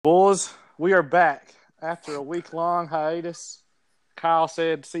Boys, we are back after a week-long hiatus. Kyle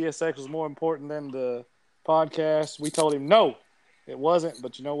said CSX was more important than the podcast. We told him no, it wasn't.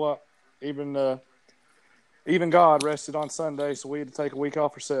 But you know what? Even God rested on Sunday, so we had to take a week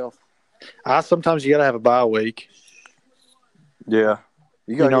off ourselves. Sometimes you gotta have a bye week. Yeah,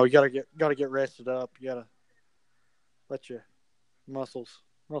 You gotta get rested up. You gotta let your muscles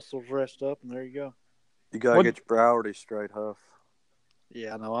rest up, and there you go. you gotta get your priorities straight, Huff.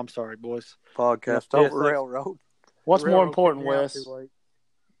 Yeah, no, I'm sorry, boys. Podcast Yeah, over thanks. railroad. What's The more railroad important, kicked me out Wes? too late.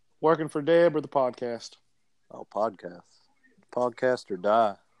 Working for Deb or the podcast? Oh, podcast or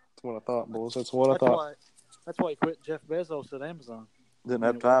die. That's what I thought, boys. That's what I thought. That's why he quit Jeff Bezos at Amazon. Didn't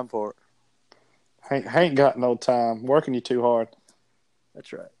have time for it. Ain't got no time. Working you too hard.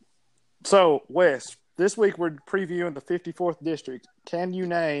 That's right. So, Wes, this week we're previewing the 54th district. Can you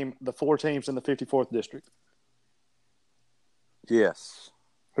name the 4 teams in the 54th district? Yes,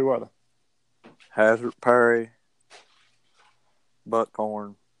 Who are they? Hazard Perry,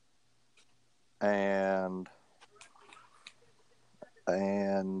 Buckhorn, and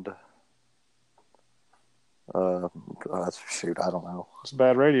shoot, I don't know. It's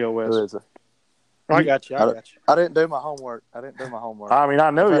bad radio, Wes. Who is it? I got you. I didn't do my homework. I mean, I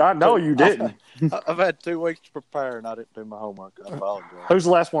know you didn't. I've had 2 weeks to prepare, and I didn't do my homework. I apologize. Who's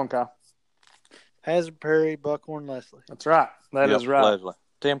the last one, Kyle? Hazard Perry, Buckhorn, Leslie. That's right. That is right. Leslie.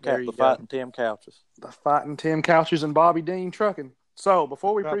 Fighting Tim Couches. The fighting Tim Couches and Bobby Dean trucking. So,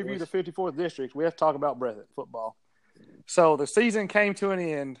 before we Right, preview boys. the 54th district, we have to talk about Breathitt football. So, the season came to an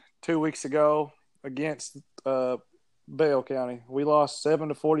end 2 weeks ago against Bale County. We lost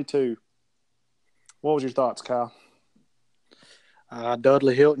 7-42. What was your thoughts, Kyle?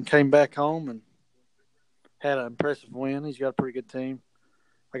 Dudley Hilton came back home and had an impressive win. He's got a pretty good team.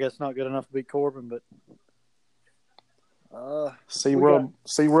 I guess not good enough to beat Corbin, but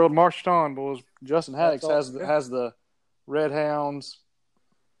SeaWorld marched on, boys. Justin Haddix That's all. has the Red Hounds,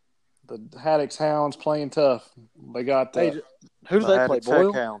 the Haddix Hounds playing tough. They got who do they play?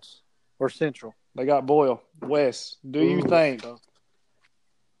 Boyle Counts. or Central? They got Boyle. Wes, do you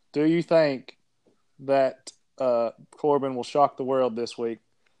think that Corbin will shock the world this week?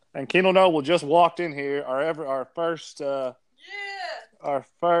 And Kendall Noble just walked in here. Our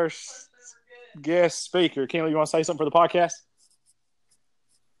first guest speaker. Kendall, you want to say something for the podcast?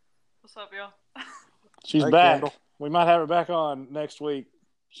 What's up, y'all? She's Hey, back. Kendall. We might have her back on next week.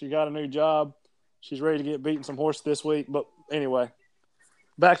 She got a new job. She's ready to get beating some horse this week. But anyway,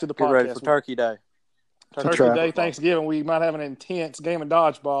 back to the Get podcast. ready for Turkey Day. Turkey Day, Thanksgiving. We might have an intense game of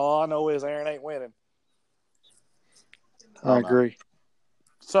dodgeball. All I know is Aaron ain't winning. I agree.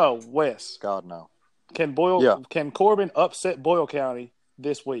 So, Wes, God, no. can Corbin upset Boyle County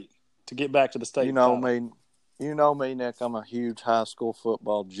this week to get back to the state? You know me, Nick. I'm a huge high school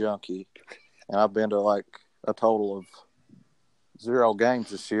football junkie, and I've been to like a total of 0 games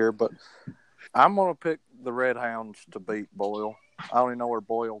this year. But I'm gonna pick the Red Hounds to beat Boyle. I don't even know where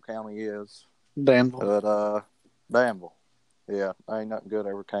Boyle County is, Danville. but Danville. Yeah, ain't nothing good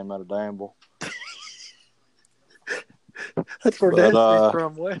ever came out of Danville. That's where Destiny's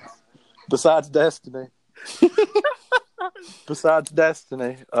from, Wes. Besides Destiny. That's about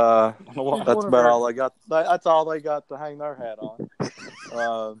all they got. That's all they got to hang their hat on.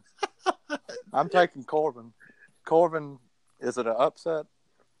 I'm taking Corbin. Corbin, is it an upset?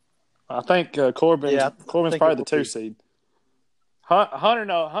 I think Corbin's probably the will 2 be. seed. Hunter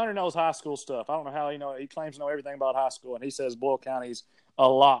knows high school stuff. I don't know how he claims to know everything about high school, and he says Boyle County's a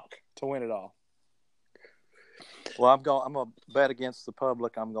lock to win it all. Well, I'm gonna bet against the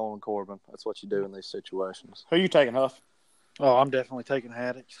public. I'm going Corbin. That's what you do in these situations. Who you taking, Huff? Oh, I'm definitely taking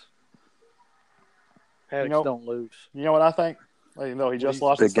Haddix. Haddix don't lose. You know what I think? Even though he just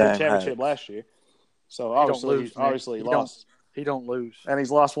lost the state championship last year, so obviously he lost. He don't lose, and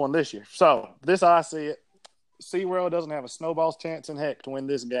he's lost one this year. So this I see it. SeaWorld doesn't have a snowball's chance in heck to win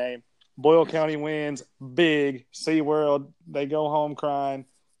this game. Boyle County wins big. SeaWorld, they go home crying.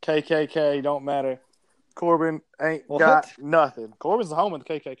 KKK don't matter. Corbin ain't got nothing. Corbin's the home of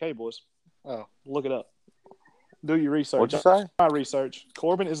the KKK, boys. Oh, look it up. Do your research. What'd you say? My research.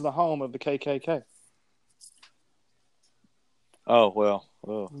 Corbin is the home of the KKK. Oh well,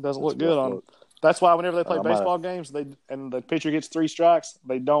 doesn't look good on. That's why whenever they play baseball games, and the pitcher gets 3 strikes,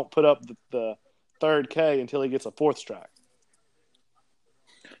 they don't put up the third K until he gets a 4th strike.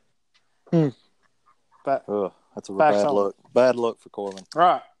 That's a bad look. Bad look for Corbin. All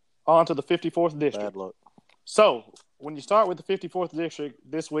right, on to the 54th district. Bad look. So, when you start with the 54th district,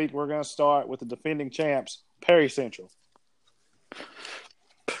 this week we're going to start with the defending champs, Perry Central.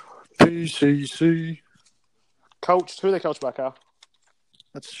 PCC. Who are they coached by, Kyle?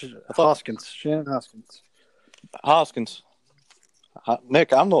 That's Hoskins. Shannon Hoskins. Hoskins.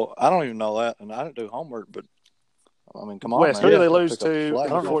 Nick, I don't even know that, and I didn't do homework. But I mean, come on, Wes, man. who did You they have lose pick up the to slack. in the I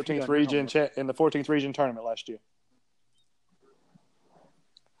don't know if you 14th done your region homework. in the 14th region tournament last year?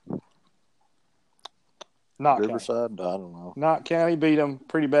 Knott County. Riverside. I don't know. Knott County beat them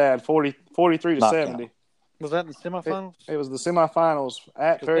pretty bad, 43 to Knott 70. County. Was that in the semifinals? It was the semifinals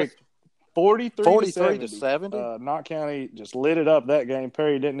at 'Cause Perry. that's- 43 to 70. Knott County just lit it up that game.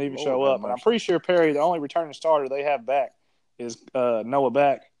 Perry didn't even Lord show have up. And I'm mercy. pretty sure Perry, the only returning starter they have back is Noah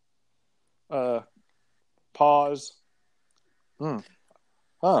Back. Pause.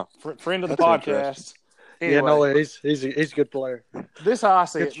 Huh. Friend of the That's podcast. Anyway, Yeah, no, he's a good player. this is how I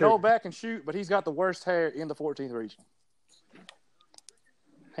see Good it. shooter. Noah Back can shoot, but he's got the worst hair in the 14th region.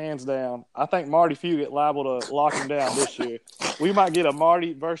 Hands down. I think Marty Fugit liable to lock him down this year. We might get a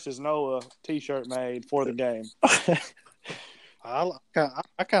Marty versus Noah T-shirt made for the game. I kind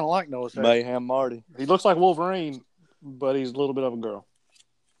of like Noah's hair. Mayhem Marty. He looks like Wolverine, but he's a little bit of a girl.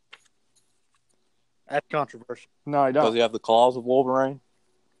 That's controversial. No, he Does don't. he have the claws of Wolverine?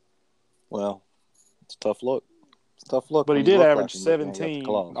 Well, it's a tough look. It's a tough look. But he when you did look average like him, but then he got the 17,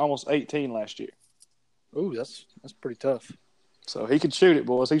 claws. almost 18 last year. Ooh, that's pretty tough. So he could shoot it,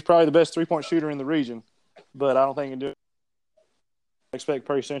 boys. He's probably the best three-point shooter in the region, but I don't think he can do it. I expect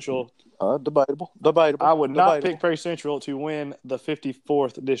Perry Central. Debatable. I would not Debatable. pick Perry Central to win the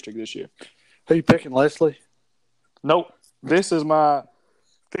 54th district this year. Who you picking, Leslie? Nope. This is my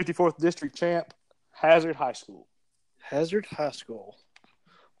 54th district champ, Hazard High School. Hazard High School.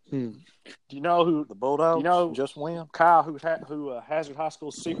 Do you know who The Bulldogs You know- just win. Kyle, who Hazard High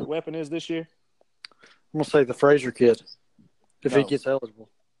School's secret weapon is this year? I'm gonna say the Fraser kid, if he No. gets eligible.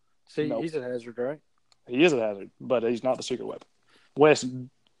 See, Nope. he's at Hazard, right? He is a Hazard, but he's not the secret weapon. Wes,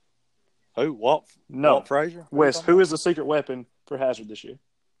 Who? Walt? no. Walt Frazier? Wes, who is the secret weapon for Hazard this year?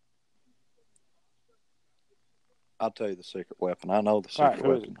 I'll tell you the secret weapon. I know the All right, secret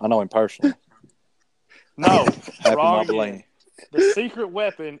who is weapon. I know him personally. No, Happy wrong Mobellini. again. The secret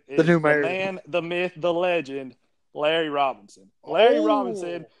weapon is The the, new mayor. man, the myth, the legend, Larry Robinson. Larry Oh.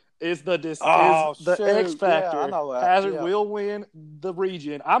 Robinson is the is Oh, the shoot. X factor. Yeah, I know that. Hazard Yeah. will win the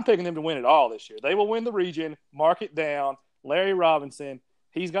region. I'm picking them to win it all this year. They will win the region. Mark it down. Larry Robinson.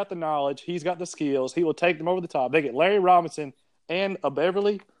 He's got the knowledge. He's got the skills. He will take them over the top. They get Larry Robinson and a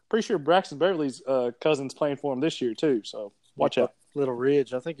Beverly. Pretty sure Braxton Beverly's cousin's playing for him this year too. So watch out. Little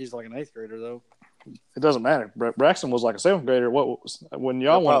Ridge. I think he's like an 8th grader though. It doesn't matter. Braxton was like a 7th grader. What was when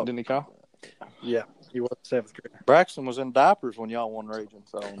y'all won it, didn't he, Kyle? Yeah, he was a 7th grader. Braxton was in diapers when y'all won region.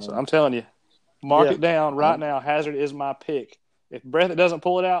 So, So I'm telling you, mark Yeah. it down right now. Hazard is my pick. If Breathitt doesn't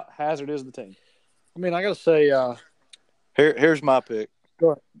pull it out, Hazard is the team. I mean, I gotta say, here's my pick.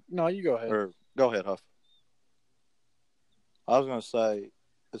 no, you go ahead. Or go ahead, Huff. I was going to say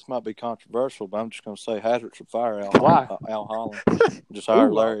this might be controversial, but I'm just going to say Hazard should fire Al. Why? Al Holland. Just hire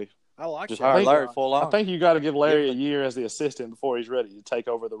Ooh, Larry. I like Just that. hire Larry full on. I think you got to give Larry a year as the assistant before he's ready to take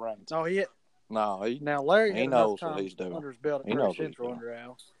over the reins. No, No, now Larry He had knows enough what time he's doing. under his belt at He Prairie knows what he's Central doing. under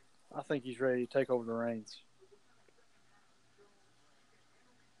Al. I think he's ready to take over the reins.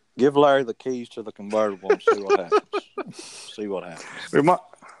 give Larry the keys to the convertible and see what happens. See what happens.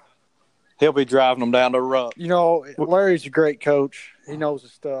 He'll be driving them down the road. You know, Larry's a great coach. He knows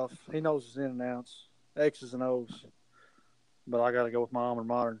his stuff. He knows his in and outs, X's and O's. But I got to go with my alma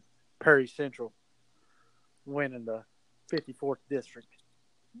mater, Perry Central, winning the 54th district.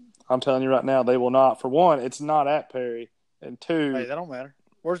 I'm telling you right now, they will not. For one, it's not at Perry, and two, Hey, that don't matter.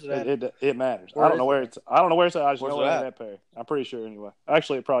 Where's it at? it matters. Where I don't is know it? where it's. I don't know where it's at. I just Where's know it it's at? at Perry. I'm pretty sure anyway.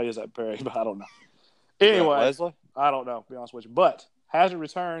 Actually, it probably is at Perry, but I don't know. Anyway, Leslie? I don't know. To be honest with you, but Hazard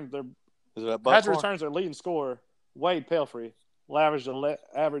returned their Is it at Hazard Buckhorn? returns their leading scorer, Wade Pelfrey,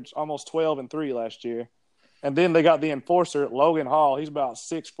 averaged almost 12 and 3 last year. And then they got the enforcer, Logan Hall. He's about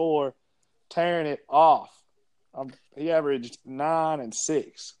 6'4", tearing it off. He averaged 9 and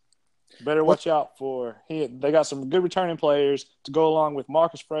 6. Better watch out for him. They got some good returning players to go along with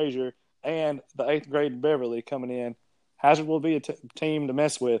Marcus Frazier and the 8th grade Beverly coming in. Hazard will be a team to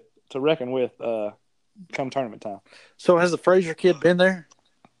mess with, to reckon with come tournament time. So has the Frazier kid been there?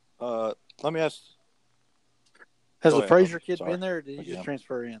 Let me ask. Has Go the ahead, Frazier Robert. kid Sorry. been there, or did he Yeah. just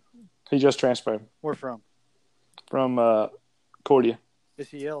transfer in? He just transferred Where from? from Cordia. Is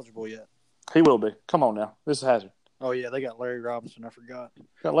he eligible yet? He will be. Come on now. This is Hazard. Oh, yeah, they got Larry Robinson. I forgot.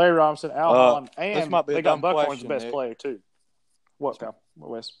 Got Larry Robinson, Al Holland, this and might be a they got dumb Buckhorn's question, best Nick. player, too. What, Kyle? What,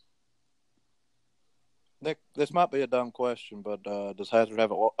 Wes? Nick, this might be a dumb question, but does Hazard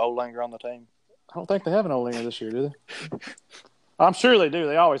have an Olanger on the team? I don't think they have an Olinger this year, do they? I'm sure they do.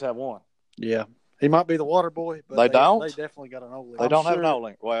 They always have one. Yeah. He might be the water boy, but They don't? They definitely got an O-line. They don't have an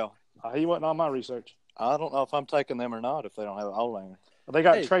O-line. Well, he wasn't on my research. I don't know if I'm taking them or not if they don't have an O-line. They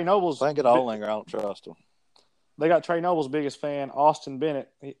got Trey Noble's. If they get an O-line, I don't trust them. They got Trey Noble's biggest fan, Austin Bennett,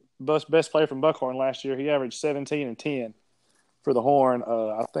 best player from Buckhorn last year. He averaged 17 and 10 for the Horn.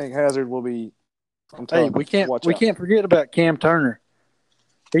 I think Hazard will be. Hey, we can't forget about Cam Turner.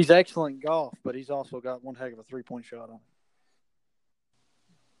 He's excellent in golf, but he's also got one heck of a 3-point shot on him.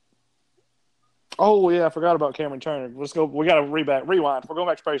 Oh yeah, I forgot about Cameron Turner. Let's go. We got to rewind. We're going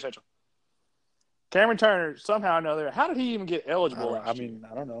back to Prairie Central. Cameron Turner, somehow or another, how did he even get eligible? I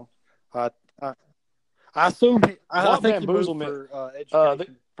don't know. I assume I think he moved for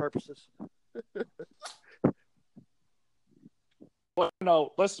education purposes. Well,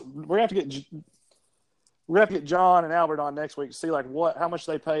 no, we're gonna have to get John and Albert on next week to see how much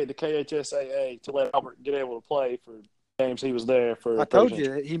they paid the KHSAA to let Albert get able to play for games he was there for. I told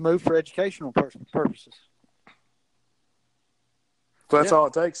you he moved for educational purposes. So that's all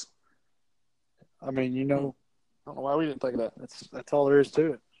it takes. I mean, I don't know why we didn't think of that. That's all there is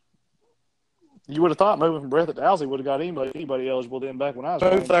to it. You would have thought moving from Breathitt to Owsley would have got anybody eligible then back when I was.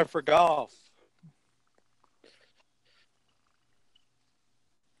 Moved there for golf.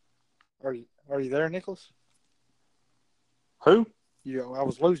 Are you there, Nicholas? Who? I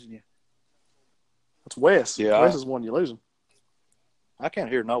was losing you. It's Wes. Yeah, Wes is one you're losing. I can't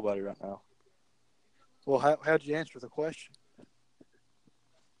hear nobody right now. Well, how'd you answer the question?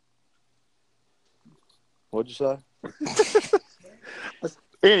 What'd you say?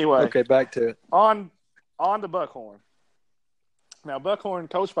 Anyway. Okay, back to it. On to Buckhorn. Now, Buckhorn,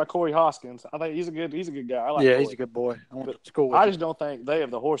 coached by Corey Hoskins, I think he's a good guy. I like Corey. He's a good boy. I went to school with I him. just don't think they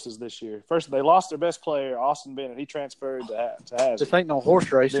have the horses this year. First, they lost their best player, Austin Bennett. He transferred to Hazard. This ain't no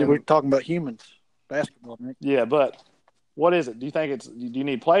horse race. We're talking about humans. Basketball, Nick. Yeah, but what is it? Do you think do you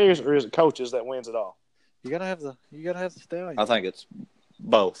need players or is it coaches that wins it all? You gotta have the stallion. I think it's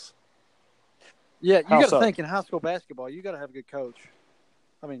both. Yeah, you got to think in high school basketball, you got to have a good coach.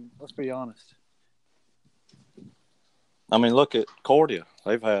 I mean, let's be honest. I mean, look at Cordia.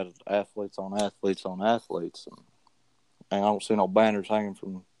 They've had athletes on athletes on athletes, and I don't see no banners hanging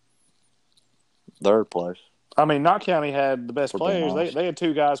from their place. I mean, Knott County had the best players. They had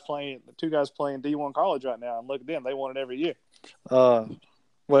two guys playing D1 college right now, and look at them. They won it every year.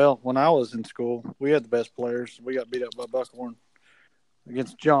 Well, when I was in school, we had the best players. We got beat up by Buckhorn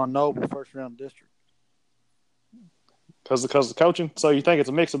against John Noble, first round district. Because of the coaching? So you think it's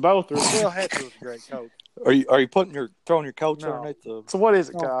a mix of both? Or? Well, Hatcher was a great coach. Are you throwing your coach underneath the? So what is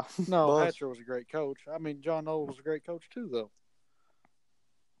it, Kyle? No, Hatcher was a great coach. I mean, John Noble was a great coach too, though.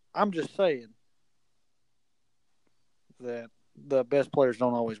 I'm just saying that the best players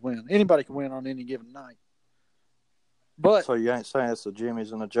don't always win. Anybody can win on any given night. But so you ain't saying it's the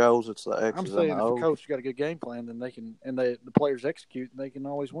Jimmys and the Joes, it's the X's I'm saying and the if O's. the coach got a good game plan, then they can, and the players execute, and they can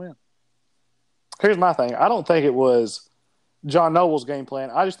always win. Here's my thing. I don't think it was John Noble's game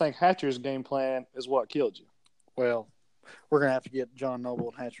plan. I just think Hatcher's game plan is what killed you. Well, we're going to have to get John Noble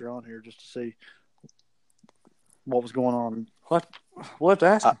and Hatcher on here just to see what was going on. We'll have to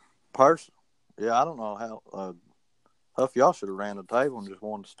ask him. I don't know how Huff, y'all should have ran the table and just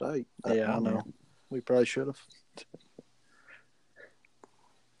won the state. Yeah, I know. We probably should have.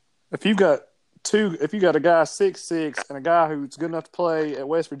 If you got a guy 6'6" and a guy who's good enough to play at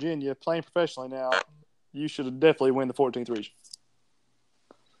West Virginia, playing professionally now, you should definitely win the 14th region.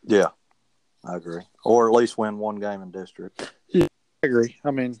 Yeah, I agree. Or at least win one game in district. Yeah, I agree.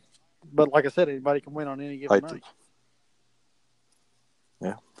 I mean, but like I said, anybody can win on any given night.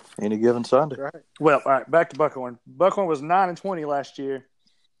 Yeah, any given Sunday. Right. Well, all right, back to Buckhorn. Buckhorn was 9-20 last year.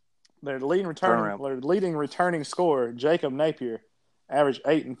 Their leading returning scorer, Jacob Napier, averaged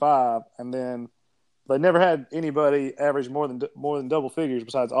 8 and 5, and then they never had anybody average more than double figures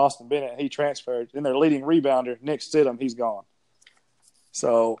besides Austin Bennett. He transferred. Then their leading rebounder, Nick Stidham, he's gone.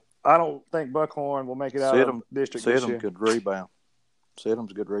 So I don't think Buckhorn will make it out of district this year. Stidham could rebound.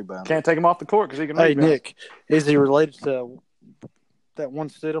 Stidham's a good rebounder. Can't take him off the court because he can rebound. Hey, Nick, is he related to that one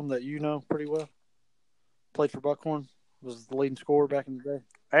Stidham that you know pretty well? Played for Buckhorn, was the leading scorer back in the day.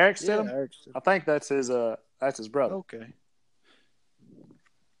 Eric Stidham? Yeah, Eric Stidham. I think that's his brother. Okay.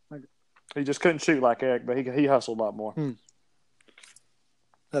 He just couldn't shoot like Eric, but he hustled a lot more.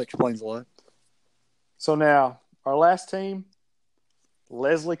 That explains a lot. So now, our last team,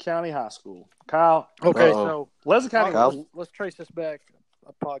 Leslie County High School. Kyle. Okay, so Leslie County. Let's trace this back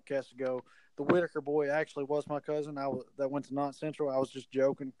a podcast ago. The Whitaker boy actually was my cousin. That went to Knott Central. I was just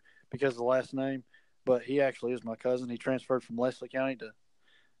joking because of the last name, but he actually is my cousin. He transferred from Leslie County to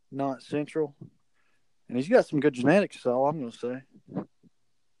Knott Central, and he's got some good genetics. That's all I'm going to say.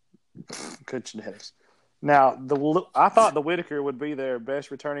 Good genetics. Now, I thought the Whitaker would be their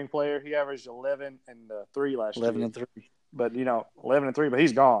best returning player. He averaged 11 and 3 last year. 11 and 3. But 11 and 3. But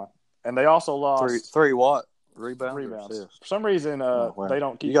he's gone. And they also lost three what rebounds. For some reason, they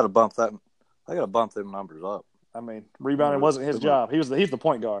don't keep. You got to bump that. They got to bump them numbers up. I mean, rebounding wasn't his job. He's the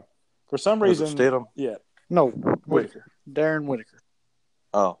point guard. For some reason, Stidham? Yeah. No, Whitaker. Darren Whitaker.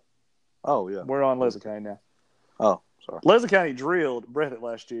 Oh, yeah. We're on Leslie County now. Oh, sorry. Leslie County drilled Breathitt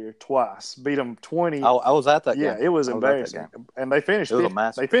last year twice, beat them 20. I was at that game. Yeah, it was embarrassing. And they finished.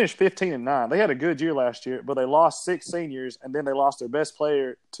 They finished 15-9. They had a good year last year, but they lost 6 seniors, and then they lost their best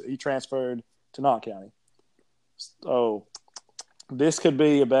player. He transferred to Knott County. So this could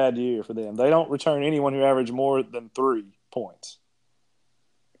be a bad year for them. They don't return anyone who averaged more than 3 points.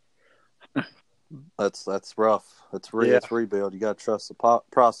 That's rough. It's rebuild. You got to trust the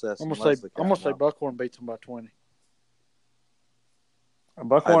process. I'm gonna say Buckhorn beats them by 20.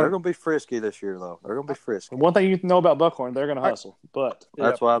 Buckhorn, they're going to be frisky this year, though. They're going to be frisky. One thing you know about Buckhorn, they're going to hustle. But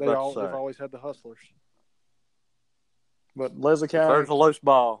that's what I'm about to say. They've always had the hustlers. But Leslie County, if there's a loose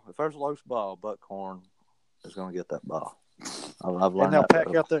ball, Buckhorn is going to get that ball. I've learned and they'll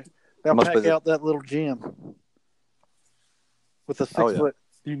pack out there. They'll pack out that little gym with a 6 foot.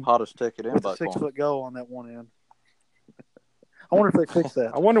 Hottest ticket in with Buckhorn. a 6 foot goal on that one end. I wonder if they fix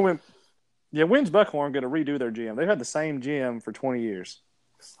that. I wonder when. Yeah, when's Buckhorn going to redo their gym? They've had the same gym for 20 years.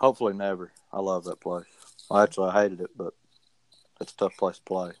 Hopefully never. I love that place. Well, actually, I hated it, but it's a tough place to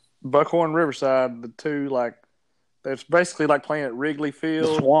play. Buckhorn, Riverside, the two, it's basically like playing at Wrigley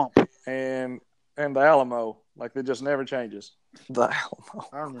Field. The Swamp. And the Alamo. Like, it just never changes. The Alamo.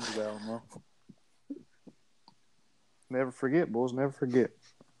 I remember the Alamo. Never forget, boys. Never forget.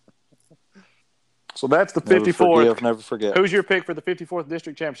 So that's the 54th. Never forget. Who's your pick for the 54th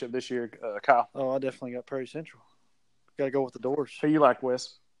District Championship this year, Kyle? Oh, I definitely got Prairie Central. Got to go with the Doors. Who you like,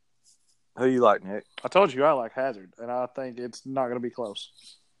 Wes? Who you like, Nick? I told you I like Hazard, and I think it's not going to be close.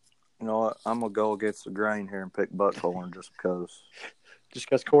 You know what? I'm going to go against the grain here and pick Buckhorn just because. Just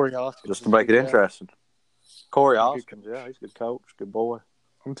because Corey Hoskins. Just to make it interesting. Corey Hoskins, he's a good coach, good boy.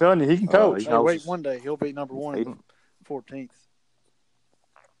 I'm telling you, he can coach. Wait one day, he'll be number 1 in the 14th.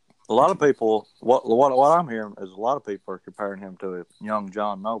 A lot of people, what I'm hearing is a lot of people are comparing him to a young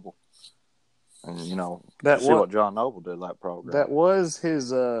John Noble. And, what John Noble did that program. That was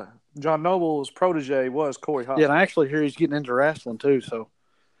his John Noble's protege was Corey Hoskins. Yeah, and I actually hear he's getting into wrestling too, so.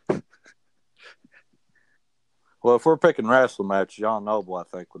 Well, if we're picking wrestling match, John Noble, I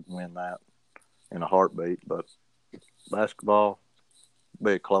think, would win that in a heartbeat. But basketball,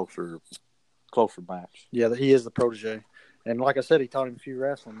 be a closer match. Yeah, he is the protege. And like I said, he taught him a few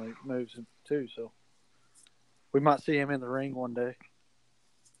wrestling moves too, so we might see him in the ring one day.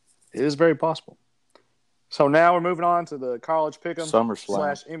 It is very possible. So now we're moving on to the college pick'em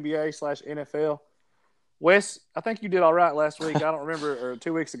SummerSlam / NBA / NFL. Wes, I think you did all right last week. I don't remember, or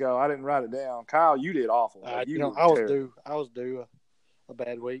 2 weeks ago. I didn't write it down. Kyle, you did awful. I was due a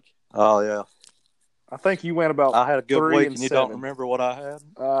bad week. Oh yeah. I think you went about. I had a good week, and you 7. don't remember what I had.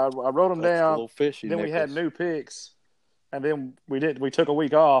 I wrote them That's down. A little fishy. Then Nicholas. we had new picks. And then we took a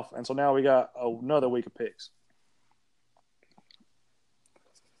week off, and so now we got another week of picks.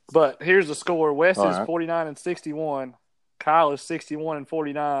 But here's the score. Wes is 49-61. Kyle is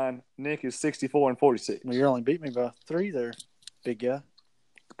 61-49. Nick is 64-46. Well, you only beat me by 3 there, big guy.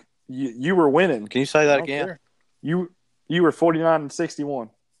 You were winning. Can you say that again? Care. You were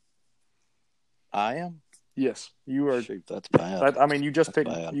 49-61. I am? Yes. You were. Shoot, that's bad. You just picked.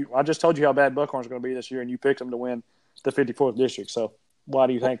 I just told you how bad Buckhorn's going to be this year, and you picked them to win the 54th district. So why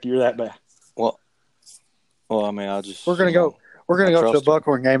do you think you're that bad? Well, we're gonna go to a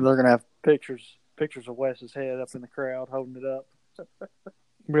Buckhorn game. They're gonna have pictures of Wes's head up in the crowd holding it up.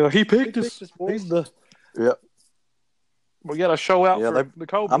 He picked us. He's Yep. We got to show out for the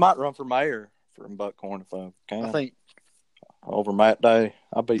Cobras. I might run for mayor from Buckhorn if I can. I think over Matt Day.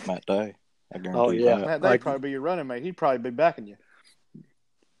 I beat Matt Day. I guarantee that. Matt Day probably be your running mate. He'd probably be backing you.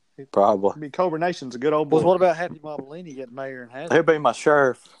 Probably. Cobra Nation's a good old boy. Well, what about Happy Mobilini getting mayor and Hazard? He'll be my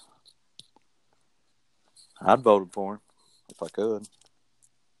sheriff. I'd vote for him if I could.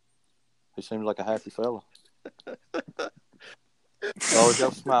 He seems like a happy fella. Always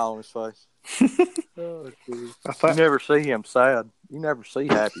got a smile on his face. You never see him sad. You never see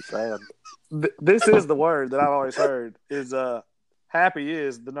Happy sad. This is the word that I've always heard is Happy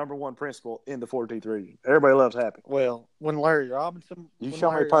is the number 1 principal in the 14th region. Everybody loves Happy. Well, when Larry Robinson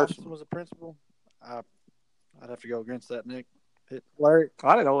was a principal, I'd have to go against that, Nick. I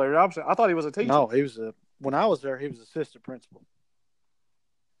didn't know Larry Robinson. I thought he was a teacher. No, he was when I was there, he was assistant principal.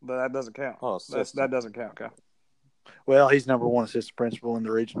 But that doesn't count. That doesn't count, Kyle. Well, he's number 1 assistant principal in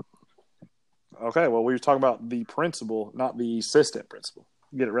the region. Okay, well, we were talking about the principal, not the assistant principal.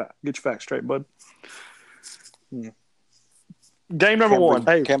 Get it right. Get your facts straight, bud. Game number one.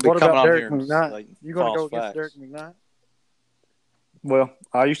 Hey, Can't be what coming about on Derek here and McKnight? stating You going to go false against facts. Derek McKnight? Well,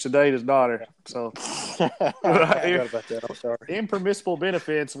 I used to date his daughter, so I forgot about that. I'm sorry. impermissible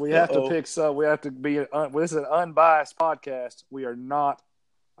benefits. We have to pick. So we have to be. This is an unbiased podcast. We are not.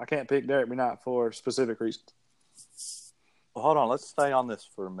 I can't pick Derek McKnight for specific reasons. Well, hold on. Let's stay on this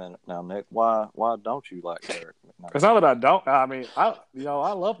for a minute now, Nick. Why don't you like Derek McKnight? It's not that I don't. I mean, I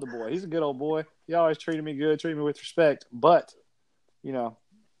love the boy. He's a good old boy. He always treated me good, treated me with respect. But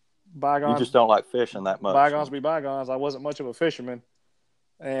bygones. You just don't like fishing that much. Bygones be bygones. I wasn't much of a fisherman,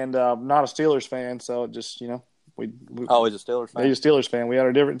 and not a Steelers fan. So just we. Oh, he's a Steelers fan. He's a Steelers fan. We had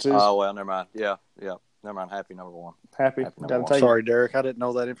our differences. Oh well, never mind. Yeah. Never mind. Happy number one. Happy. number Gotta one. take it. Sorry, Derek. I didn't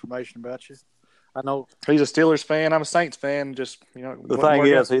know that information about you. I know. He's a Steelers fan. I'm a Saints fan. Just The thing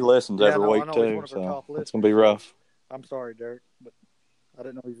is, he listens every week I know. He's too, one of our so top it's gonna be rough. I'm sorry, Derek, but I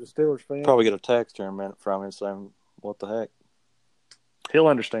didn't know he was a Steelers fan. Probably get a text here in a minute from him saying, "What the heck?" he'll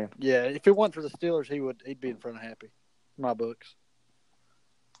understand. Yeah, if it wasn't for the Steelers, he'd be in front of Happy. My books.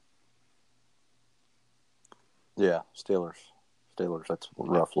 Yeah, Steelers. That's a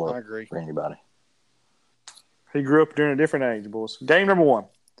rough look I agree. for anybody. He grew up during a different age, boys. Game number one.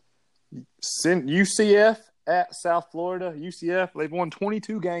 UCF at South Florida. UCF, they've won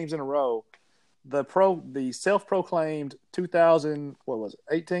 22 games in a row. The self-proclaimed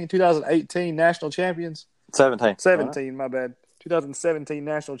 2018 national champions. 17. My bad. 2017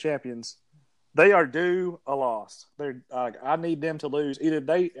 national champions. They are due a loss. I need them to lose.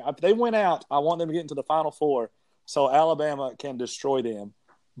 If they win out, I want them to get into the Final Four so Alabama can destroy them.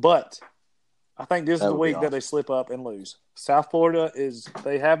 But I think this is the week that they slip up and lose. South Florida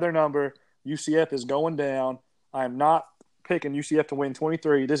they have their number. UCF is going down. I am not picking UCF to win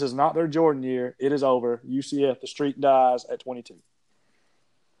 23. This is not their Jordan year. It is over. UCF, the streak dies at 22.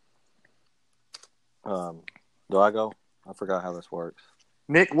 Do I go? I forgot how this works.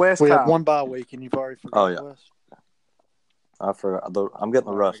 Nick West. We have one bye week, and you've already forgot. Oh, yeah. West. I forgot. I'm getting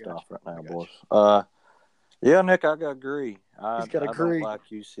the rust off right now, boys. Yeah, Nick, I gotta agree. I don't like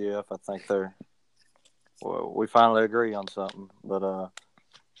UCF. I think we finally agree on something, but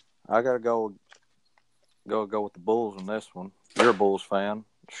I gotta go with the Bulls in this one. You're a Bulls fan,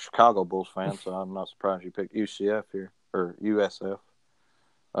 Chicago Bulls fan, so I'm not surprised you picked UCF here or USF.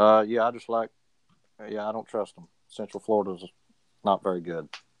 Yeah, I don't trust them. Central Florida's not very good.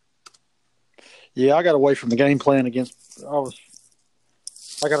 Yeah, I got away from the game plan against. I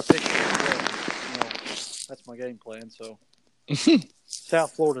got to pick. That's my game plan. So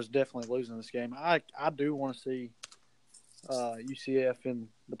South Florida's definitely losing this game. I do want to see UCF in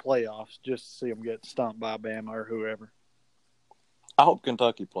the playoffs just to see them get stomped by Bama or whoever. I hope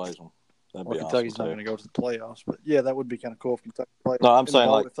Kentucky plays them. Kentucky's not going to go to the playoffs, but yeah, that would be kind of cool if Kentucky plays. No, I'm saying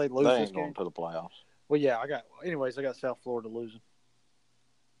if they lose this ain't game. going to the playoffs. Well, yeah, I got South Florida losing.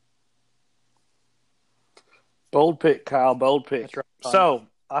 Bold pick, Kyle. Bold pick. That's right. So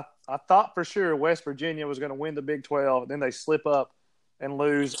I thought for sure West Virginia was going to win the Big 12. Then they slip up and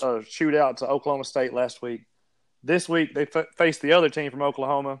lose a shootout to Oklahoma State last week. This week they face the other team from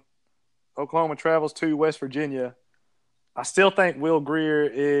Oklahoma. Oklahoma travels to West Virginia. I still think Will Grier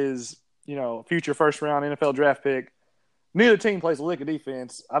is, a future first-round NFL draft pick. Neither team plays a lick of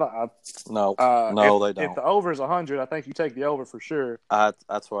defense. No, they don't. If the over is 100, I think you take the over for sure.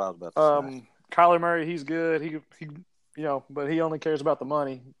 That's what I was about to say. Kyler Murray, he's good. He but he only cares about the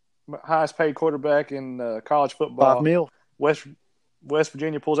money. Highest paid quarterback in college football. $5 million. West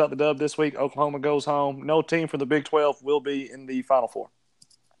Virginia pulls out the dub this week. Oklahoma goes home. No team from the Big 12 will be in the Final Four.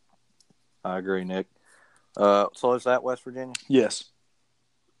 I agree, Nick. So is that West Virginia? Yes.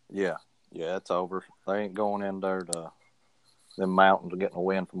 Yeah, it's over. They ain't going in there to them mountains and getting a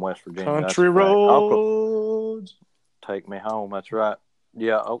win from West Virginia. Country roads. Take me home. That's right.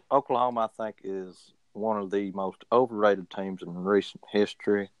 Yeah, Oklahoma, I think, is one of the most overrated teams in recent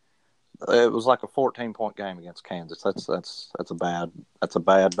history. It was like a 14-point game against Kansas. That's a bad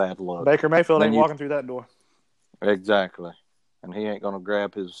look. Baker Mayfield ain't walking through that door. Exactly, and he ain't going to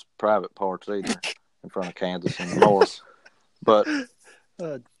grab his private parts either in front of Kansas in the north. But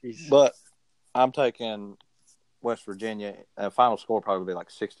I'm taking West Virginia. Final score probably be like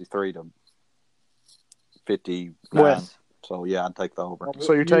 63-59. West. So yeah, I'd take the over.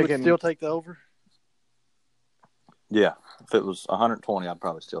 So you would still take the over? Yeah, if it was 120, I'd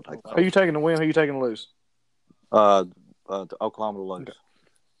probably still take the over. Who are you taking to win? Who are you taking to lose? The Oklahoma to lose. Okay.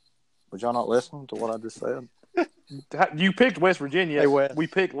 Was y'all not listening to what I just said? You picked West Virginia. Hey, West. We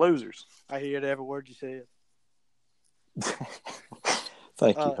picked losers. I heard every word you said.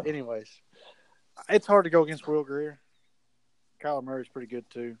 Thank you. Anyways, It's hard to go against Will Greer. Kyler Murray's pretty good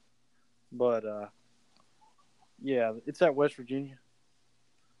too, but yeah, it's at West Virginia.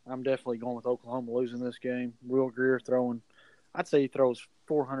 I'm definitely going with Oklahoma losing this game. Will Greer throwing, I'd say he throws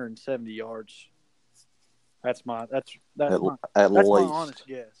 470 yards. That's my honest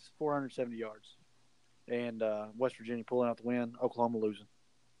guess. 470 yards, and West Virginia pulling out the win. Oklahoma losing.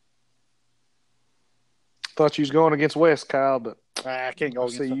 Thought you was going against West, Kyle, but I can't go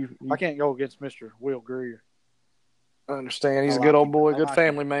against him. I can't go against Mr. Will Greer. I understand. He's a good old boy, good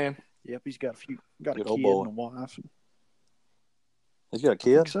family man. Yep, he's got a kid and a wife. He's got a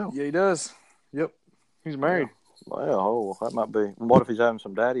kid? So. Yeah, he does. Yep. He's married. Well, that might be. What if he's having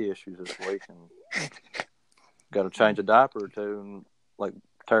some daddy issues this week and got to change a diaper or two and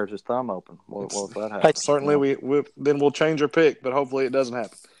tears his thumb open? What if that happens? Certainly, we'll change our pick, but hopefully it doesn't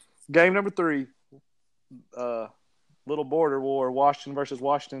happen. Game number 3, little border war, Washington versus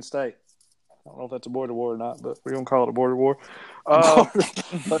Washington State. I don't know if that's a border war or not, but we're going to call it a border war. From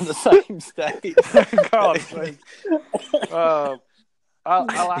the same state. Call it the same.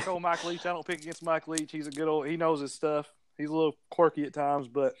 I like old Mike Leach. I don't pick against Mike Leach. He's a good he knows his stuff. He's a little quirky at times,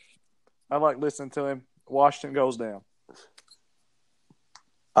 but I like listening to him. Washington goes down.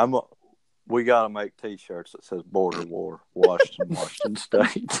 We got to make T-shirts that says Border War, Washington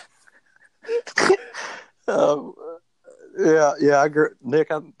State. Yeah, I agree.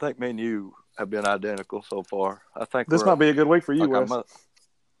 Nick, I think me and you have been identical so far. I think this might be a good week for you, Wes.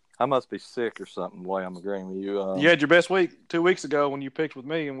 I must be sick or something. The way I'm agreeing with you. You had your best week 2 weeks ago when you picked with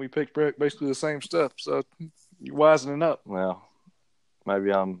me, and we picked basically the same stuff. So you're wisening up. Well,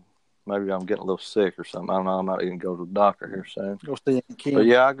 maybe I'm getting a little sick or something. I don't know. I might even go to the doctor here soon. Go see Kim. But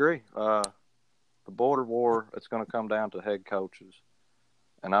yeah, I agree. The border war. It's going to come down to head coaches,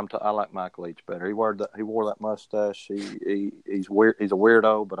 and I like Mike Leach better. He wore that mustache. He's weird. He's a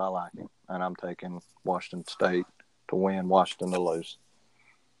weirdo, but I like him, and I'm taking Washington State to win, Washington to lose.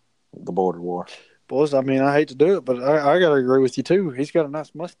 The border war. Boys, I mean, I hate to do it, but I got to agree with you, too. He's got a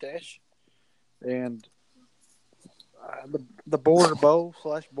nice mustache. And the border bowl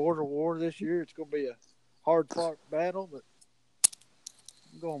 / border war this year, it's going to be a hard-fought battle, but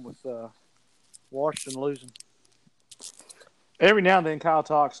I'm going with Washington losing. Every now and then, Kyle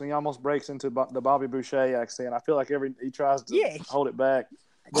talks, and he almost breaks into the Bobby Boucher accent. I feel like he tries to hold it back.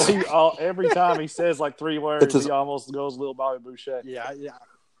 But every time he says 3 words, he almost goes a little Bobby Boucher. Yeah.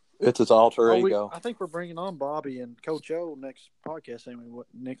 It's his alter ego. I think we're bringing on Bobby and Coach O next podcast, ain't we,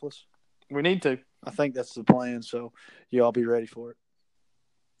 Nicholas? We need to. I think that's the plan, so you all be ready for it.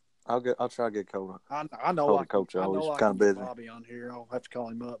 I'll try to get Coach. I know Coach O. He's kind of busy. Bobby on here. I'll have to call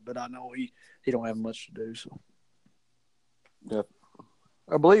him up, but I know he don't have much to do. So. Yep.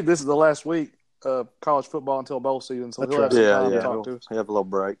 I believe this is the last week of college football until bowl season, so he'll have some time to talk to us. He'll have a little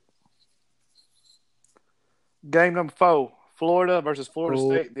break. Game number 4. Florida versus Florida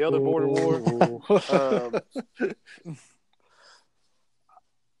State, the other border war.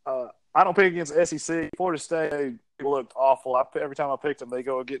 I don't pick against SEC. Florida State looked awful. Every time I picked them, they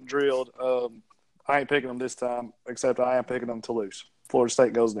go getting drilled. I ain't picking them this time, except I am picking them to lose. Florida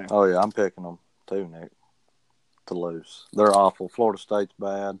State goes down. Oh, yeah, I'm picking them too, Nick, to lose. They're awful. Florida State's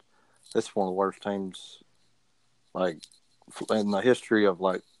bad. This is one of the worst teams, in the history of,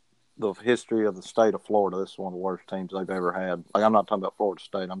 the state of Florida. This is one of the worst teams they've ever had. I'm not talking about Florida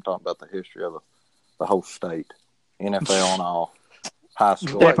State. I'm talking about the history of the whole state, NFL and all, high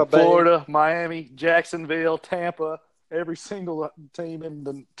school. Florida, Miami, Jacksonville, Tampa, every single team in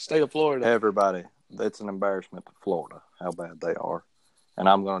the state of Florida. Everybody. It's an embarrassment to Florida, how bad they are. And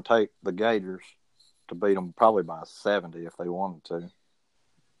I'm going to take the Gators to beat them probably by 70 if they wanted to.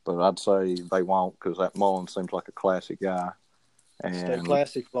 But I'd say they won't because that Mullen seems like a classy guy. And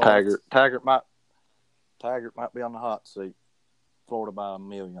classic Taggart might be on the hot seat. Florida by 1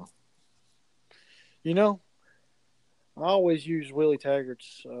 million. I always use Willie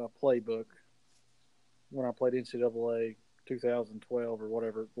Taggart's playbook when I played NCAA 2012 or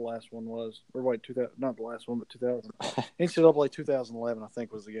whatever the last one was. Or wait, not the last one, but 2000. NCAA 2011, I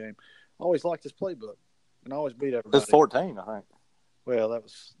think, was the game. I always liked his playbook, and I always beat everybody. It's 14, I think. Well,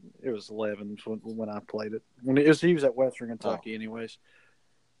 it was 11 when I played it. He was at Western Kentucky, anyways.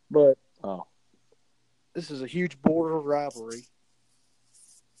 But this is a huge border rivalry.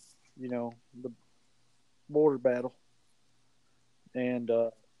 The border battle, and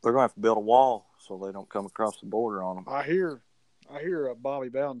they're going to have to build a wall so they don't come across the border on them. I hear Bobby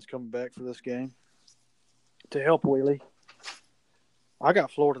Bowden's coming back for this game to help Willie. I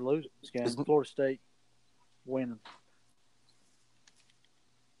got Florida losing this game. Florida State winning.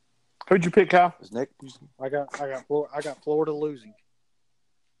 Who'd you pick, Kyle? Is Nick? I got Florida losing.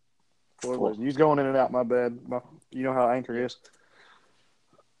 What was it? You's going in and out. My bad. You know how Anchor is.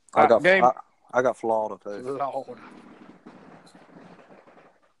 I got game. I got Florida too. Lord.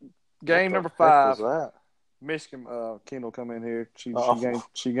 Game number What the heck 5. was that? Michigan. Kendall come in here. Oh.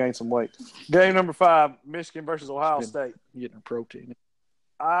 She gained some weight. Game number 5. Michigan versus Ohio State. Getting a protein.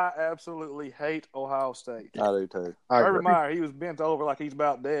 I absolutely hate Ohio State. I do too. Urban Meyer, he was bent over like he's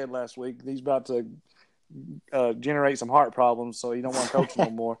about dead last week. He's about to generate some heart problems, so he don't want to coach no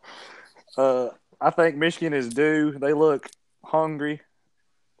more. I think Michigan is due. They look hungry.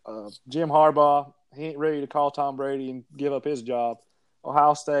 Jim Harbaugh, he ain't ready to call Tom Brady and give up his job.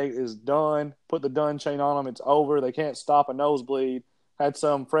 Ohio State is done. Put the done chain on them. It's over. They can't stop a nosebleed. Had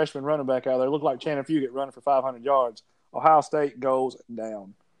some freshman running back out there. Looked like Chandler Fugate running for 500 yards. Ohio State goes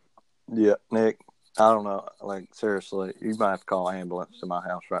down. Yeah, Nick, I don't know. Like, seriously, you might have to call an ambulance to my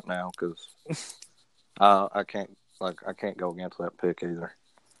house right now because I can't go against that pick either.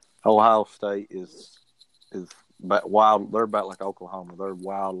 Ohio State is wild. They're about like Oklahoma. They're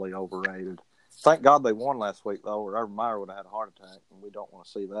wildly overrated. Thank God they won last week, though, or Urban Meyer would have had a heart attack, and we don't want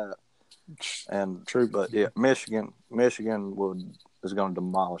to see that. And True, but yeah, Michigan is going to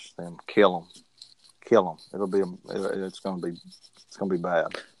demolish them, kill them. It's going to be bad.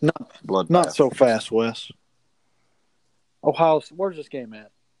 Not so fast, Wes. Ohio. Where's this game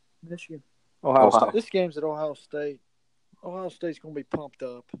at? Michigan. Ohio State. This game's at Ohio State. Ohio State's going to be pumped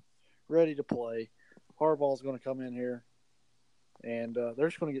up, ready to play. Harbaugh's going to come in here, and they're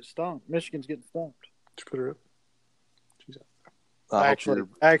just going to get stomped. Michigan's getting stomped. Just put her up. Actually,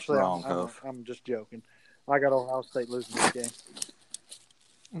 I'm just joking. I got Ohio State losing this game.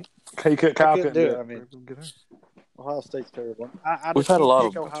 Kyle couldn't do it. I mean, Ohio State's terrible. We've had a lot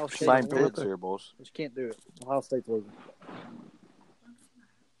of Ohio State same picks here, boys. Just can't do it. Ohio State's losing.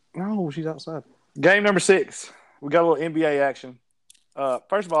 No, she's outside. Game number 6. We got a little NBA action.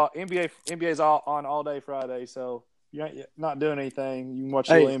 First of all, NBA's all day Friday, so you ain't not doing anything. You can watch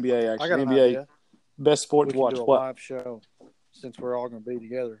a little NBA action. I got an NBA, idea. best sport We to watch. can do a What? live show since we're all going to be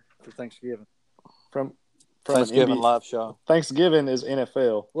together for Thanksgiving. From Thanksgiving an NBA live show. Thanksgiving is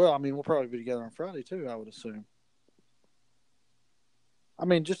NFL. Well, I mean, we'll probably be together on Friday too, I would assume. I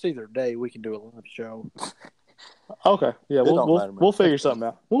mean, just either day we can do a live show. Okay, yeah, don't matter, man. we'll figure something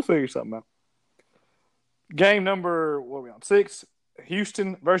out. Game number 6.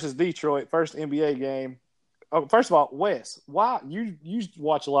 Houston versus Detroit, first NBA game. Oh, first of all, Wes, why you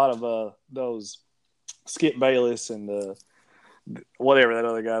watch a lot of those Skip Bayless and whatever that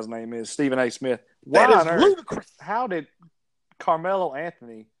other guy's name is, Stephen A. Smith. Why That is on earth? ludicrous. How did Carmelo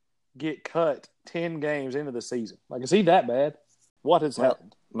Anthony get cut 10 games into the season? Like, is he that bad? What has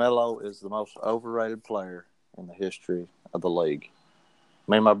happened? Melo is the most overrated player in the history of the league.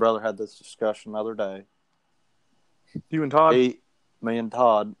 Me and my brother had this discussion the other day. You and Todd? Me and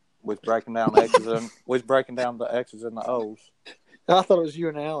Todd was breaking down the X's and the O's. I thought it was you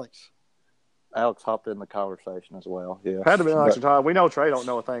and Alex. Alex hopped in the conversation as well. Yeah, Had to be Alex and Todd. We know Trey don't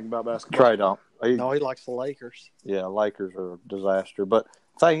know a thing about basketball. Trey don't. He likes the Lakers. Yeah, Lakers are a disaster. But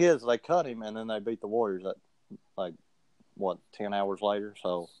the thing is, they cut him and then they beat the Warriors at 10 hours later.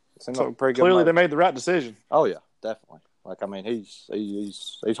 So it seemed like a pretty good clearly match. they made the right decision. Oh yeah, definitely. Like, I mean, he's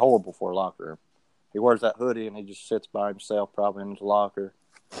horrible for a locker room. He wears that hoodie and he just sits by himself, probably in his locker.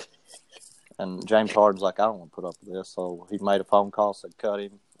 And James Harden's like, I don't want to put up with this. So he made a phone call, said, cut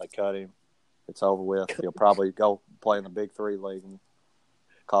him. They cut him. It's over with. He'll probably go play in the Big 3 league and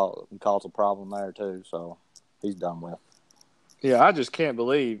cause a problem there, too. So he's done with. Yeah, I just can't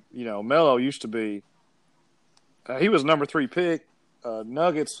believe, Melo used to be he was number 3 pick.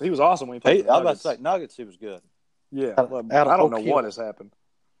 Nuggets, he was awesome when he played I was about Nuggets. to say, Nuggets, he was good. Yeah, Out well, of I don't know Oak Hill. what has happened.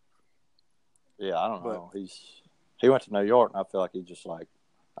 Yeah, I don't know. He went to New York, and I feel like he just I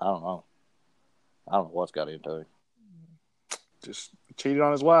don't know. I don't know what's got into him. Just cheated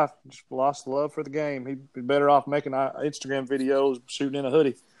on his wife. Just lost love for the game. He'd be better off making Instagram videos, shooting in a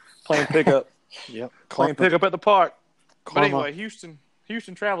hoodie, playing pickup. Yep. Playing pickup at the park. Karma. But anyway,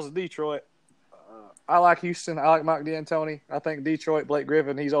 Houston travels to Detroit. I like Houston. I like Mike D'Antoni. I think Detroit, Blake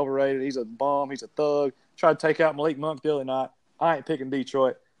Griffin, he's overrated. He's a bum. He's a thug. Tried to take out Malik Monk the other night. I ain't picking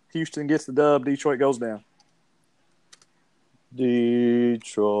Detroit. Houston gets the dub. Detroit goes down.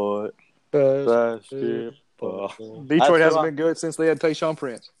 Detroit basketball. Detroit hasn't been good since they had Tayshaun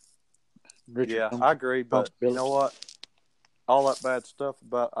Prince. Yeah, I agree. But you know what? All that bad stuff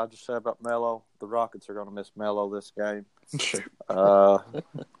I just said about Melo, the Rockets are going to miss Melo this game.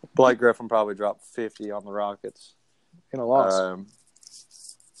 Blake Griffin probably dropped 50 on the Rockets. In a loss.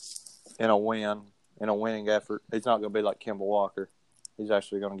 In a winning effort. He's not going to be like Kemba Walker. He's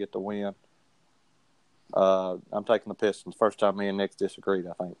actually going to get the win. I'm taking the Pistons. First time me and Nick disagreed,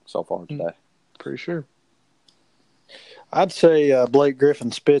 I think, so far today. Pretty sure. I'd say Blake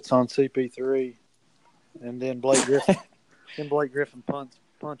Griffin spits on CP3, and then Blake Griffin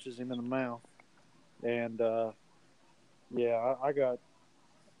punches him in the mouth. And I got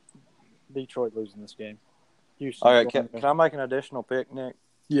Detroit losing this game. Houston. All right, can I make an additional pick, Nick?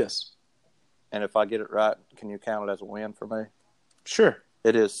 Yes. And if I get it right, can you count it as a win for me? Sure.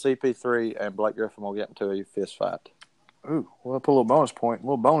 It is CP3 and Blake Griffin will get into a fist fight. Ooh, we'll put a little bonus point, a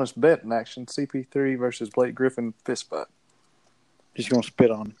little bonus bet in action. CP3 versus Blake Griffin fist fight. He's going to spit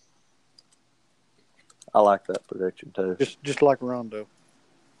on him. I like that prediction too. Just like Rondo.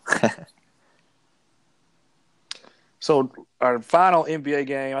 So our final NBA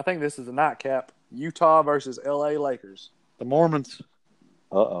game, I think this is a nightcap. Utah versus LA Lakers. The Mormons.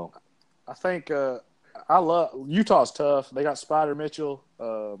 Uh-oh. I think I love Utah's tough. They got Spider Mitchell.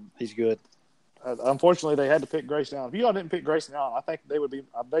 He's good. Unfortunately, they had to pick Grayson Allen. If Utah didn't pick Grayson Allen, I think they would be.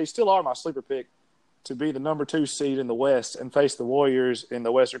 They still are my sleeper pick to be the number 2 seed in the West and face the Warriors in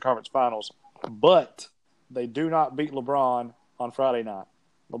the Western Conference Finals. But they do not beat LeBron on Friday night.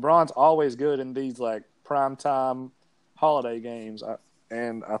 LeBron's always good in these like primetime holiday games,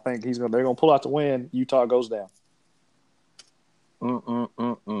 and I think they're going to pull out the win. Utah goes down.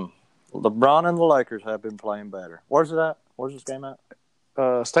 LeBron and the Lakers have been playing better. Where's it at? Where's this game at?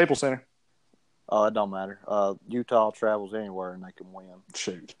 Staples Center. Oh, it don't matter. Utah travels anywhere and they can win.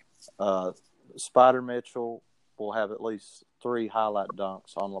 Shoot. Spider Mitchell will have at least 3 highlight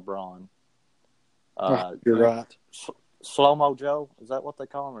dunks on LeBron. You're right. Slow-Mo Joe, is that what they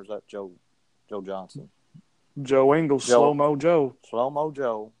call him, or is that Joe Johnson? Joe Ingles, Slow-Mo Joe. Slow-Mo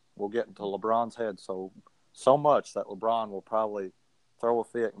Joe will get into LeBron's head so much that LeBron will probably throw a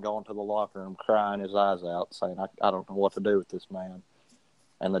fit and go into the locker room crying his eyes out, saying, I don't know what to do with this man.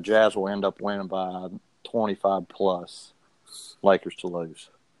 And the Jazz will end up winning by 25-plus. Lakers to lose.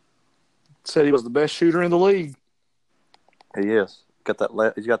 Said he was the best shooter in the league. He is.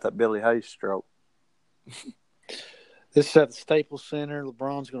 He's got that Billy Hayes stroke. This is at the Staples Center.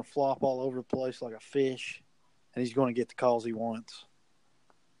 LeBron's going to flop all over the place like a fish, and he's going to get the calls he wants.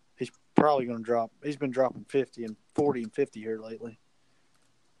 He's probably going to drop. He's been dropping 40 and 50 here lately.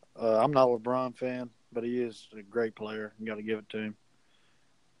 I'm not a LeBron fan, but he is a great player. You got to give it to him.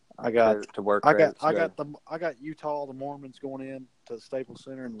 I got Utah, the Mormons going in to the Staples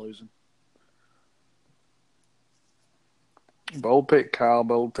Center and losing. Bold pick, Kyle.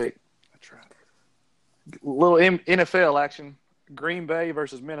 Bold pick. That's right. Little NFL action. Green Bay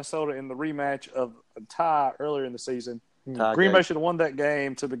versus Minnesota in the rematch of a tie earlier in the season. Green Bay should have won that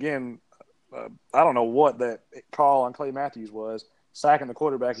game to begin. I don't know what that call on Clay Matthews was. Sacking the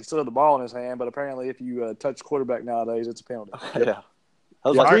quarterback. He still had the ball in his hand, but apparently if you touch the quarterback nowadays, it's a penalty. Yeah.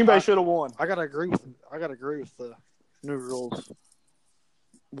 Green Bay should have won. I gotta agree with the new rules.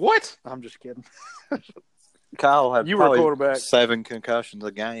 What? I'm just kidding. Kyle had you were a quarterback. 7 concussions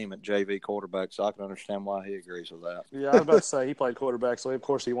a game at JV quarterback, so I can understand why he agrees with that. Yeah, I was about to say he played quarterback, so of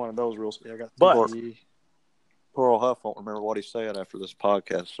course he wanted those rules. Yeah, Poor old Huff won't remember what he said after this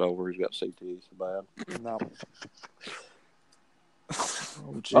podcast is over. He's got CTE so bad. No.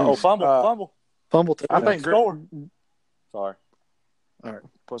 Fumble. Fumble. I think Sorry. All right.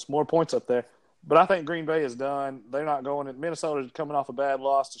 Puts more points up there. But I think Green Bay is done. They're not going in. Minnesota's coming off a bad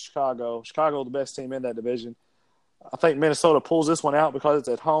loss to Chicago. Chicago, the best team in that division. I think Minnesota pulls this one out because it's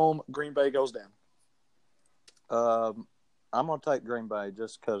at home. Green Bay goes down. I'm going to take Green Bay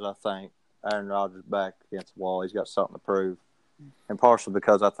just because I think Aaron Rodgers back against the wall. He's got something to prove. And partially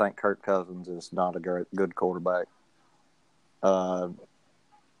because I think Kirk Cousins is not a good quarterback.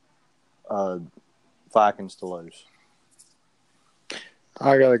 Vikings to lose.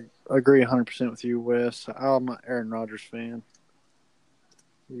 I gotta agree 100% with you, Wes. I'm an Aaron Rodgers fan.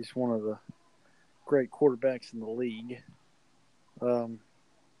 He's one of the great quarterbacks in the league. I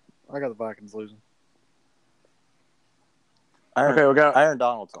got the Vikings losing. Aaron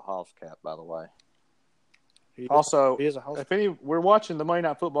Donald's a house cat, by the way. He is a house if we're watching the Monday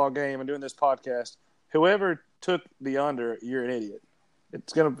Night Football game and doing this podcast, whoever took the under, you're an idiot.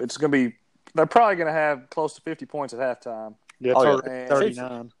 It's gonna be. They're probably gonna have close to 50 points at halftime. Yeah,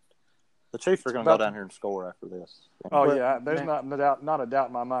 39. The Chiefs are going to go down here and score after this. Oh, yeah. There's not a doubt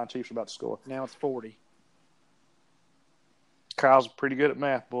in my mind Chiefs are about to score. Now it's 40. Kyle's pretty good at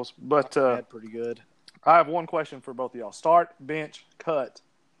math, boys. But pretty good. I have one question for both of y'all. Start, bench, cut.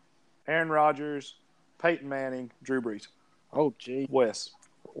 Aaron Rodgers, Peyton Manning, Drew Brees. Oh, gee. Wes.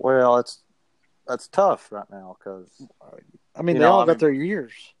 Well, that's tough right now because they all got their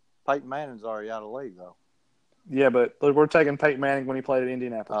years. Peyton Manning's already out of the league, though. Yeah, but we're taking Peyton Manning when he played at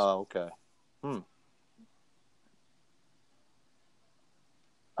Indianapolis. Oh, okay.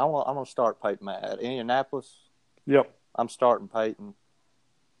 I'm gonna start Peyton at Indianapolis. Yep. I'm starting Peyton.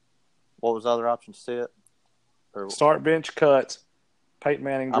 What was the other option? Sit or Start, bench, cut. Peyton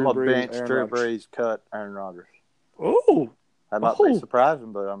Manning, Drew I'm a Brees, bench Aaron Drew Rodgers. Brees, cut Aaron Rodgers. Ooh. That might be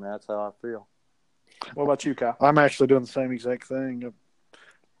surprising, but I mean that's how I feel. What about you, Kyle? I'm actually doing the same exact thing.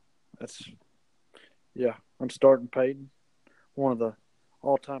 I'm starting Peyton, one of the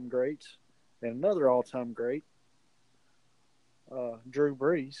all-time greats, and another all-time great, Drew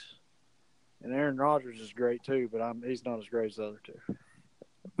Brees, and Aaron Rodgers is great too, but he's not as great as the other two.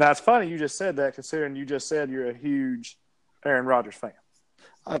 Now, it's funny you just said that, considering you just said you're a huge Aaron Rodgers fan.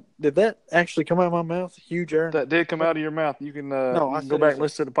 Did that actually come out of my mouth? Huge Aaron? That did come out of your mouth. You can, No, you I can go said back he's and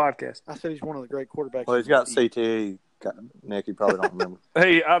listen to the podcast. I said he's one of the great quarterbacks. Well, he's got CTE. Nick, you probably don't remember.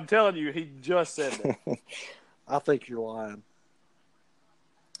 Hey, I'm telling you, he just said that. I think you're lying.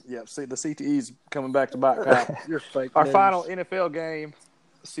 Yep, see, the CTE's coming back to bite, Kyle. You're fake Our news. final NFL game,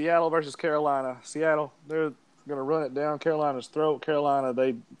 Seattle versus Carolina. Seattle, they're going to run it down Carolina's throat. Carolina,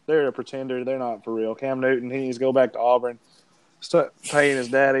 they're a pretender. They're not for real. Cam Newton, he needs to go back to Auburn. Start paying his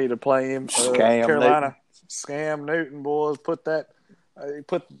daddy to play him. Carolina, Scam Newton, boys. Put that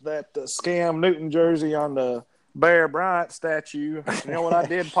Scam Newton jersey on the Bear Bryant statue. You know what I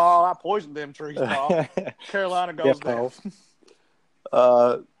did, Paul? I poisoned them trees, Paul. Carolina goes down.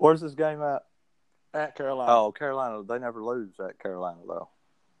 Where's this game at? At Carolina. Oh, Carolina. They never lose at Carolina, though.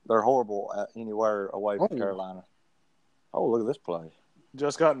 They're horrible at anywhere away from Carolina. Oh, look at this play.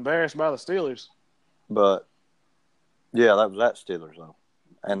 Just got embarrassed by the Steelers. But, yeah, that was at Steelers, though.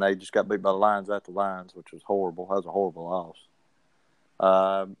 And they just got beat by the Lions at the Lions, which was horrible. That was a horrible loss.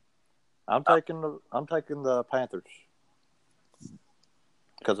 I'm taking the Panthers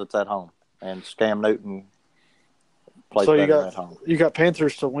because it's at home. And Scam Newton plays better at home. You got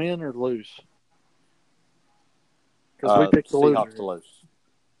Panthers to win or lose? Because we picked the Seahawks to lose.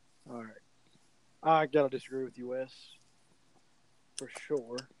 All right. I got to disagree with you, Wes. For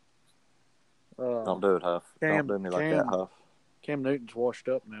sure. Don't do it, Huff. Don't do me like that, Huff. Cam Newton's washed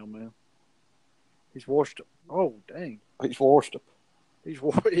up now, man. He's washed up. Oh, dang. He's washed up. He's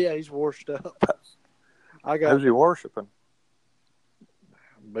washed up. Who's he worshiping?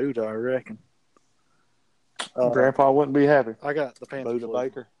 Buddha, I reckon. Grandpa wouldn't be happy. I got the Panthers. Buddha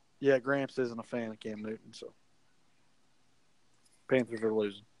Baker? Yeah, Gramps isn't a fan of Cam Newton, so Panthers are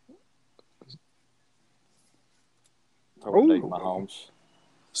losing. Mahomes.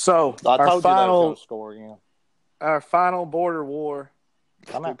 So, I told you they was going to score again. Our final border war.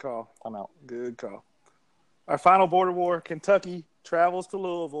 Good call. I'm out. Good call. Our final border war, Kentucky travels to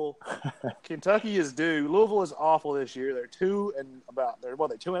Louisville. Kentucky is due. Louisville is awful this year. They're 2-8? They're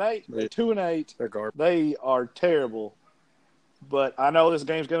 2-8? They're 2-8. They're garbage. They are terrible. But I know this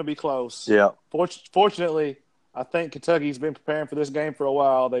game's going to be close. Yeah. Fortunately, I think Kentucky's been preparing for this game for a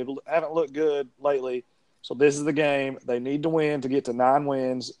while. They haven't looked good lately. So this is the game. They need to win to get to 9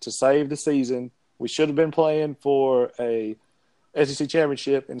 wins to save the season. We should have been playing for a SEC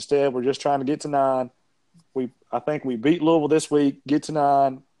championship. Instead, we're just trying to get to 9. I think we beat Louisville this week, get to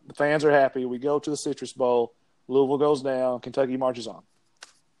 9. The fans are happy. We go to the Citrus Bowl. Louisville goes down. Kentucky marches on.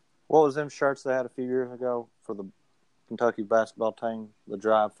 What was them shirts they had a few years ago for the Kentucky basketball team? The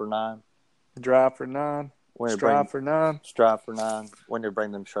Drive for 9? Drive for 9. Strive for 9. Strive for 9. When you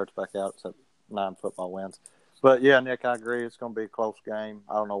bring them shirts back out, it's 9 football wins. But, yeah, Nick, I agree. It's going to be a close game.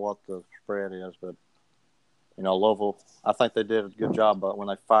 I don't know what the spread is, but, Louisville, I think they did a good job. But when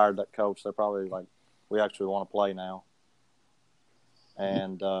they fired that coach, they're probably like, we actually want to play now.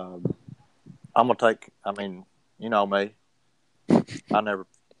 And I'm going to take – you know me. I never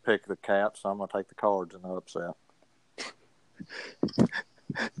pick the Caps, so I'm going to take the Cards in the upset.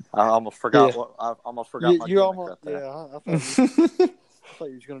 I almost forgot I almost forgot my you almost right there. Yeah, I thought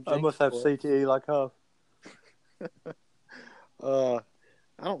you was going to I must have CTE like Huff. I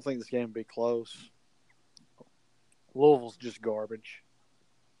don't think this game will be close. Louisville's just garbage.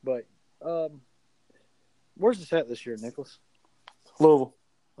 But where's this at this year, Nicholas? Louisville.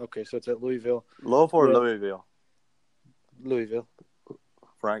 Okay, so it's at Louisville. Louisville or Louisville? Louisville.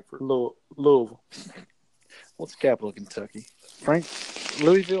 Frankfurt. Louisville. What's the capital of Kentucky?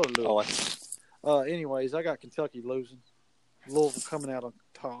 Louisville or Louisville? Oh, anyways, I got Kentucky losing. Louisville coming out on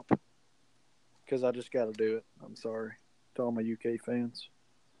top. Because I just got to do it. I'm sorry to all my UK fans.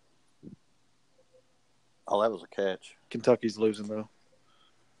 Oh, that was a catch. Kentucky's losing, though.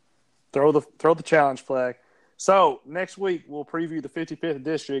 Throw the challenge flag. So, next week, we'll preview the 55th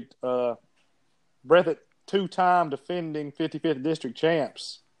District. Breathitt, 2-time defending 55th District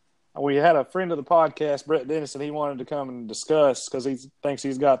champs. We had a friend of the podcast, Brett Dennison. He wanted to come and discuss because he thinks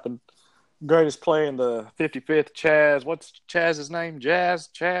he's got greatest play in the 55th. Chaz, what's Chaz's name?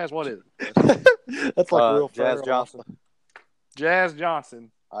 Chaz, what is it? That's like Will Jazz Ferrell. Johnson. Jazz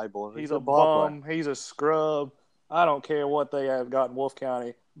Johnson. I believe He's a bum. He's a scrub. I don't care what they have got in Wolf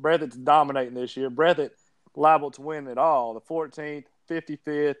County. Breathitt's dominating this year. Breathitt liable to win it all. The 14th,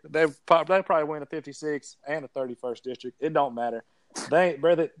 55th. They probably win the 56th and the 31st district. It don't matter.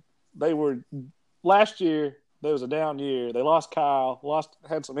 Breathitt. They were last year. There was a down year. They lost Kyle.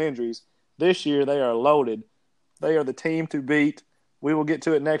 Had some injuries. This year they are loaded. They are the team to beat. We will get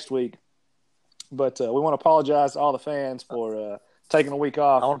to it next week. But we want to apologize to all the fans for taking a week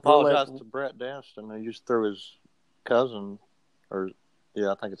off. I want to apologize to Brett Danston. He just threw his cousin, I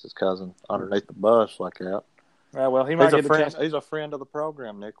think it's his cousin, underneath the bus like that. Well, he might get a chance. He's a friend of the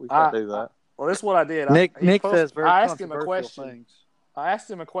program, Nick. We can't do that. Well, this is what I did. Nick says very I asked him a controversial question. things. I asked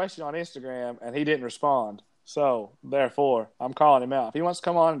him a question on Instagram, and he didn't respond. So, therefore, I'm calling him out. If he wants to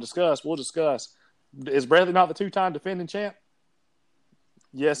come on and discuss, we'll discuss. Is Bradley not the two-time defending champ?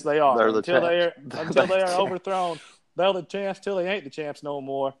 Yes, they are. They're the until they are overthrown, they're the champs till they ain't the champs no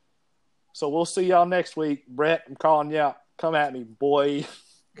more. So we'll see y'all next week. Brett, I'm calling you out. Come at me, boy.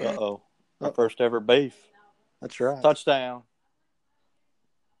 Uh-oh. Our first ever beef. That's right. Touchdown.